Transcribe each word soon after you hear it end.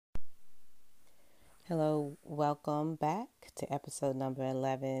Hello, welcome back to episode number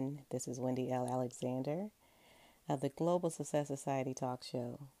 11. This is Wendy L. Alexander of the Global Success Society talk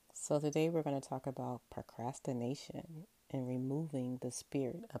show. So, today we're going to talk about procrastination and removing the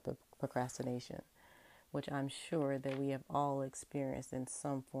spirit of procrastination, which I'm sure that we have all experienced in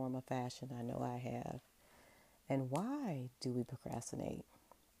some form or fashion. I know I have. And why do we procrastinate?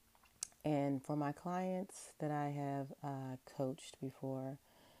 And for my clients that I have coached before,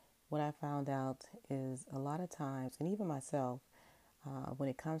 what I found out is a lot of times, and even myself, when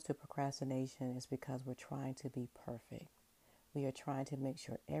it comes to procrastination, it's because we're trying to be perfect. We are trying to make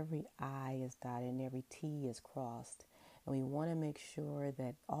sure every I is dotted and every T is crossed. And we want to make sure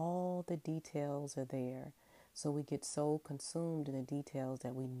that all the details are there. So we get so consumed in the details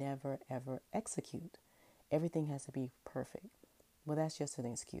that we never, ever execute. Everything has to be perfect. Well, that's just an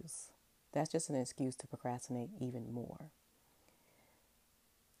excuse. That's just an excuse to procrastinate even more.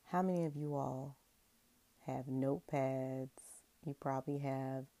 How many of you all have notepads? You probably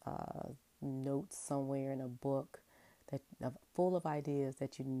have notes somewhere in a book that full of ideas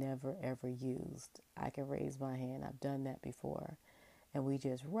that you never ever used. I can raise my hand. I've done that before. And we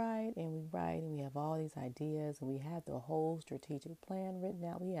just write and we have all these ideas and we have the whole strategic plan written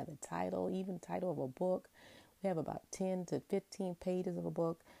out. We have the title, even title of a book. We have about 10 to 15 pages of a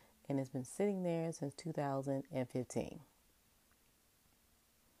book, and it's been sitting there since 2015.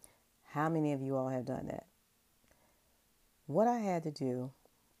 How many of you all have done that? What I had to do,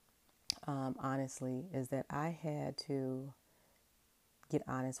 honestly, is that I had to get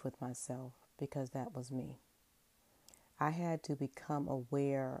honest with myself because that was me. I had to become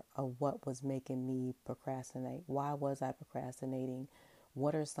aware of what was making me procrastinate. Why was I procrastinating?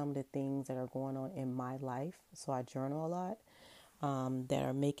 What are some of the things that are going on in my life? So I journal a lot that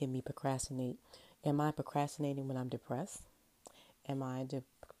are making me procrastinate. Am I procrastinating when I'm depressed? Am I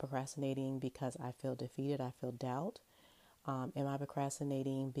procrastinating because I feel defeated? I feel doubt? Am I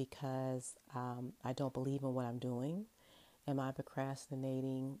procrastinating because I don't believe in what I'm doing? Am I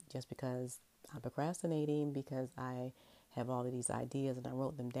procrastinating just because I'm procrastinating because I have all of these ideas and I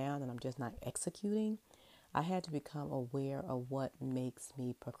wrote them down and I'm just not executing? I had to become aware of what makes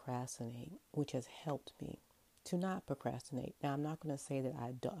me procrastinate, which has helped me to not procrastinate. Now, I'm not going to say that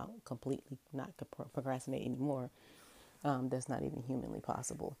I don't completely not procrastinate anymore. That's not even humanly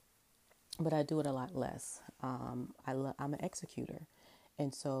possible. But I do it a lot less. I'm an executor.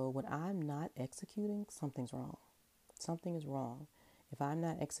 And so when I'm not executing, something's wrong. Something is wrong. If I'm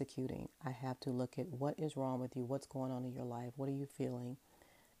not executing, I have to look at what is wrong with you, what's going on in your life, what are you feeling?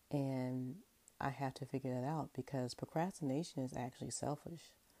 And I have to figure that out because procrastination is actually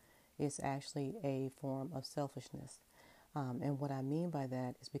selfish. It's actually a form of selfishness. And what I mean by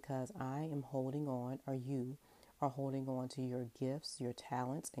that is because I am holding on, or you are holding on to your gifts, your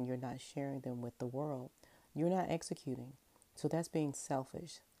talents, and you're not sharing them with the world. You're not executing. So that's being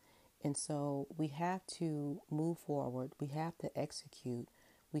selfish. And so we have to move forward. We have to execute.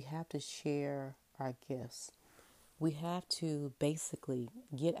 We have to share our gifts. We have to basically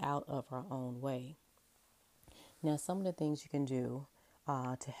get out of our own way. Now, some of the things you can do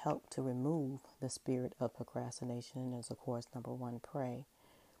to help to remove the spirit of procrastination is, of course, number one, pray.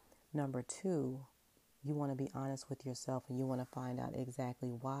 Number two, you want to be honest with yourself and you want to find out exactly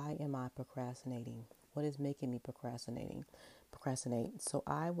why am I procrastinating? What is making me procrastinate? So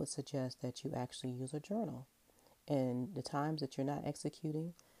I would suggest that you actually use a journal. And the times that you're not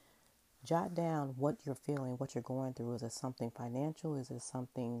executing, jot down what you're feeling, what you're going through. Is it something financial? Is it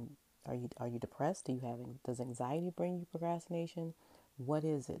something, are you depressed? Does anxiety bring you procrastination? What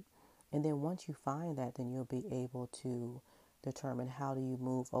is it? And then once you find that, then you'll be able to determine how do you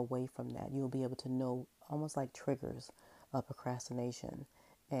move away from that. You'll be able to know almost like triggers of procrastination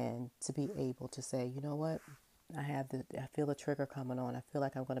and to be able to say, you know what? I feel the trigger coming on. I feel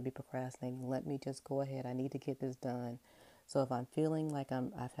like I'm going to be procrastinating. Let me just go ahead. I need to get this done. So if I'm feeling like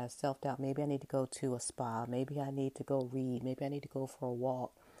I've had self-doubt, maybe I need to go to a spa. Maybe I need to go read. Maybe I need to go for a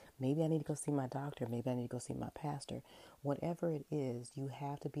walk. Maybe I need to go see my doctor. Maybe I need to go see my pastor. Whatever it is, you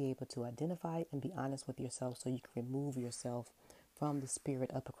have to be able to identify it and be honest with yourself so you can remove yourself from the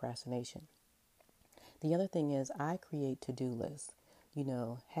spirit of procrastination. The other thing is I create to-do lists.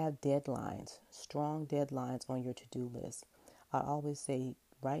 Have deadlines, strong deadlines on your to-do list. I always say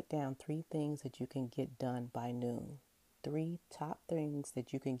write down 3 things that you can get done by noon. 3 top things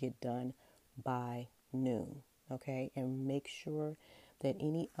that you can get done by noon. Okay, and make sure that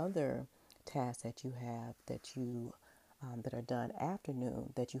any other tasks that you have that are done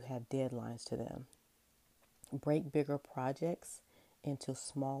afternoon, that you have deadlines to them. Break bigger projects into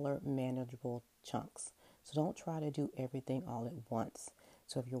smaller, manageable chunks. So don't try to do everything all at once.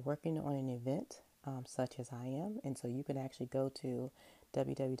 So if you're working on an event, such as I am. And so you can actually go to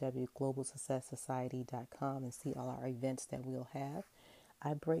www.globalsuccesssociety.com and see all our events that we'll have.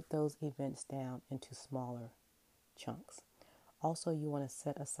 I break those events down into smaller chunks. Also, you want to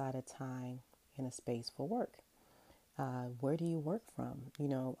set aside a time and a space for work. Where do you work from?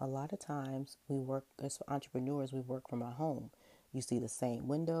 A lot of times we work as entrepreneurs, we work from our home. You see the same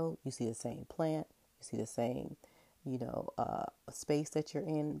window, you see the same plant, you see the same, space that you're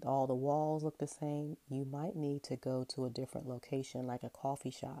in. All the walls look the same. You might need to go to a different location, like a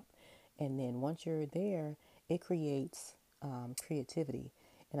coffee shop. And then once you're there, it creates creativity.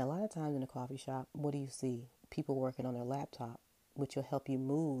 And a lot of times in a coffee shop, what do you see? People working on their laptop, which will help you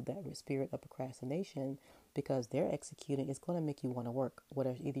move that spirit of procrastination, because they're executing. It's going to make you want to work.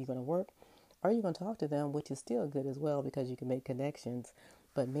 Whatever, either you're going to work or you're going to talk to them, which is still good as well because you can make connections.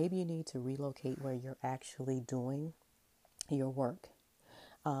 But maybe you need to relocate where you're actually doing your work.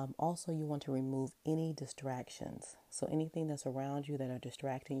 Also, you want to remove any distractions. So anything that's around you that are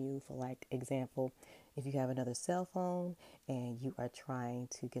distracting you. For like example, if you have another cell phone and you are trying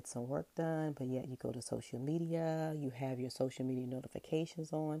to get some work done, but yet you go to social media, you have your social media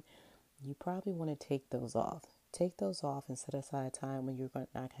notifications on, you probably want to take those off. Take those off and set aside a time when you're going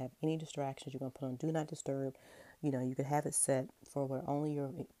to not have any distractions. You're going to put on Do Not Disturb. You could have it set for where only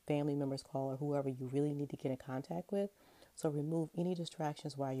your family members call or whoever you really need to get in contact with. So remove any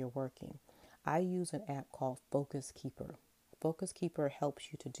distractions while you're working. I use an app called Focus Keeper. Focus Keeper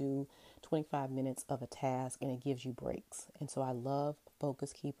helps you to do 25 minutes of a task and it gives you breaks. And so I love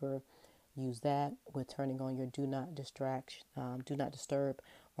Focus Keeper. Use that with turning on your Do Not Disturb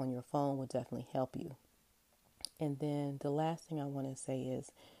on your phone will definitely help you. And then the last thing I want to say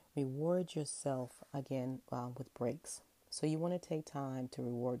is reward yourself again with breaks. So you want to take time to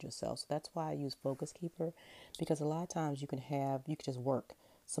reward yourself. So that's why I use Focus Keeper, because a lot of times you can just work.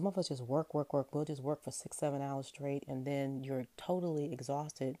 Some of us just work. We'll just work for 6-7 hours straight, and then you're totally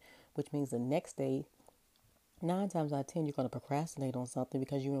exhausted, which means the next day, 9 times out of 10, you're going to procrastinate on something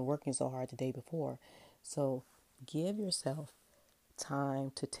because you've been working so hard the day before. So give yourself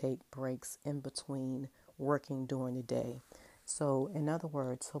time to take breaks in between working during the day. So in other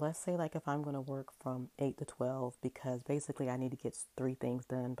words, let's say like if I'm going to work from 8 to 12, because basically I need to get 3 things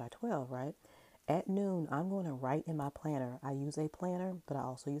done by 12, right? At noon, I'm going to write in my planner. I use a planner, but I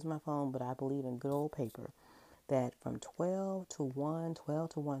also use my phone, but I believe in good old paper, that from 12 to 1, 12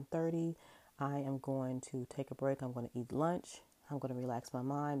 to 1:30, I am going to take a break. I'm going to eat lunch. I'm going to relax my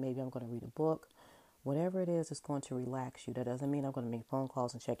mind. Maybe I'm going to read a book. Whatever it is, it's going to relax you. That doesn't mean I'm going to make phone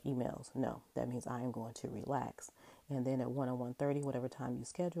calls and check emails. No, that means I am going to relax. And then at 1 or 1:30, whatever time you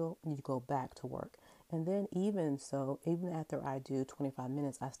schedule, you go back to work. And then even after I do 25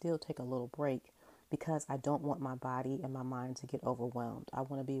 minutes, I still take a little break because I don't want my body and my mind to get overwhelmed. I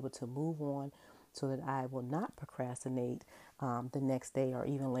want to be able to move on so that I will not procrastinate the next day or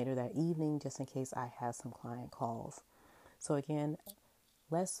even later that evening, just in case I have some client calls. So again,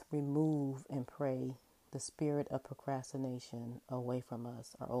 let's remove and pray the spirit of procrastination away from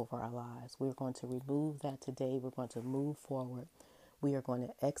us or over our lives. We're going to remove that today. We're going to move forward. We are going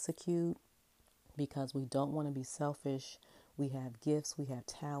to execute because we don't want to be selfish. We have gifts, we have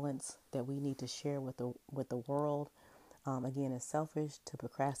talents that we need to share with the world. Again, it's selfish to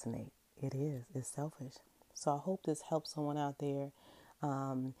procrastinate. It is. It's selfish. So I hope this helps someone out there.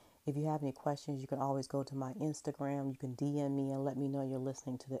 If you have any questions, you can always go to my Instagram. You can DM me and let me know you're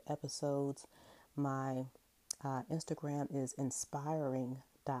listening to the episodes. My Instagram is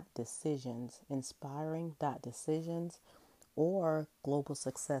inspiring.decisions, or Global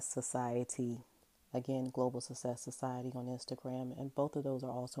Success Society. Again, Global Success Society on Instagram, and both of those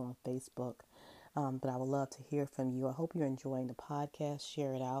are also on Facebook. But I would love to hear from you. I hope you're enjoying the podcast.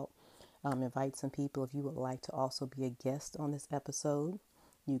 Share it out. Invite some people if you would like to also be a guest on this episode.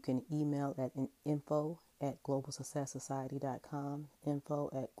 You can email at info@globalsuccesssociety.com,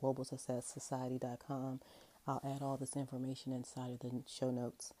 info@globalsuccesssociety.com. I'll add all this information inside of the show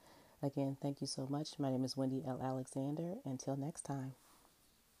notes. Again, thank you so much. My name is Wendy L. Alexander. Until next time.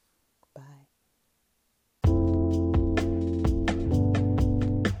 Bye.